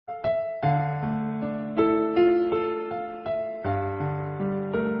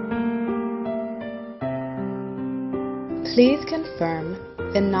Please confirm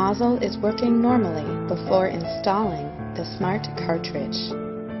the nozzle is working normally before installing the smart cartridge.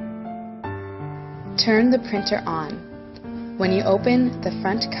 Turn the printer on. When you open the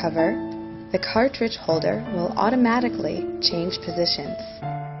front cover, the cartridge holder will automatically change positions.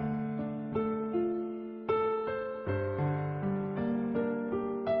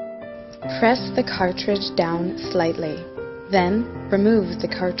 Press the cartridge down slightly, then remove the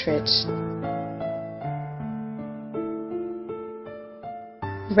cartridge.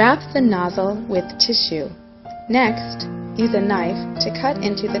 Wrap the nozzle with tissue. Next, use a knife to cut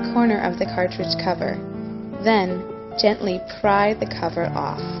into the corner of the cartridge cover. Then, gently pry the cover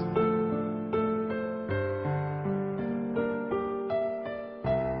off.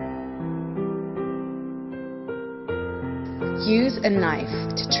 Use a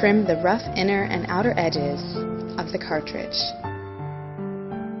knife to trim the rough inner and outer edges of the cartridge.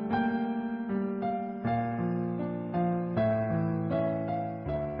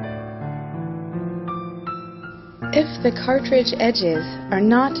 If the cartridge edges are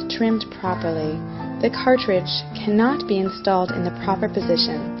not trimmed properly, the cartridge cannot be installed in the proper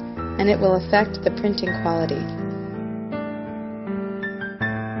position, and it will affect the printing quality.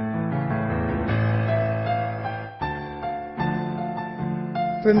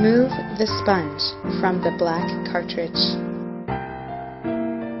 Remove the sponge from the black cartridge.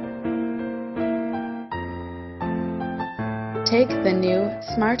 Take the new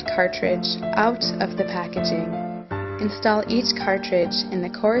smart cartridge out of the packaging. Install each cartridge in the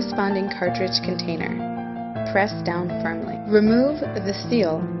corresponding cartridge container. Press down firmly. Remove the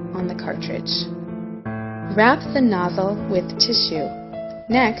seal on the cartridge. Wrap the nozzle with tissue.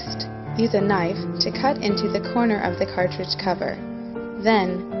 Next, use a knife to cut into the corner of the cartridge cover.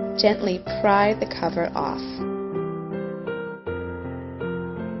 Then, gently pry the cover off.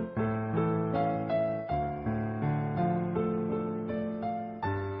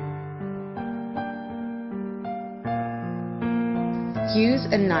 Use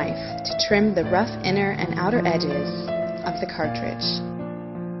a knife to trim the rough inner and outer edges of the cartridge.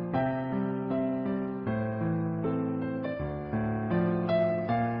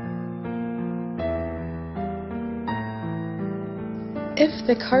 If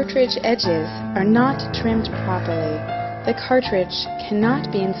the cartridge edges are not trimmed properly, the cartridge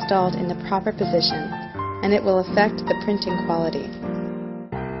cannot be installed in the proper position, and it will affect the printing quality.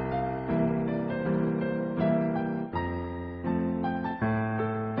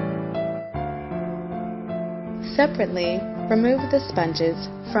 Separately, remove the sponges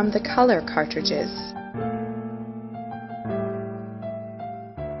from the color cartridges.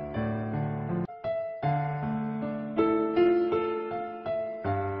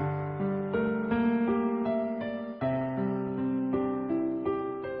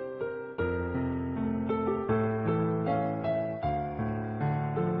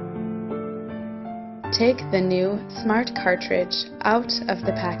 Take the new smart cartridge out of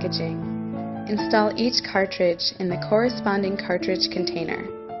the packaging. Install each cartridge in the corresponding cartridge container.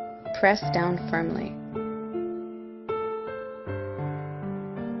 Press down firmly.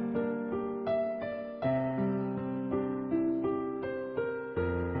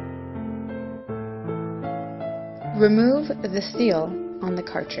 Remove the seal on the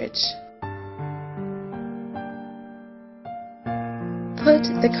cartridge. Put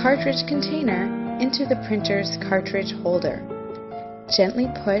the cartridge container into the printer's cartridge holder. Gently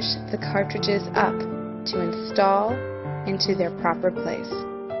push the cartridges up to install into their proper place.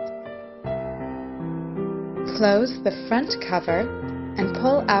 Close the front cover and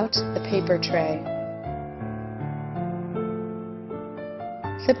pull out the paper tray.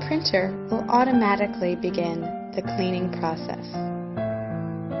 The printer will automatically begin the cleaning process.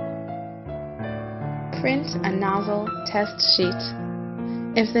 Print a nozzle test sheet.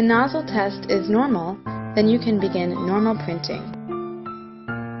 If the nozzle test is normal, then you can begin normal printing.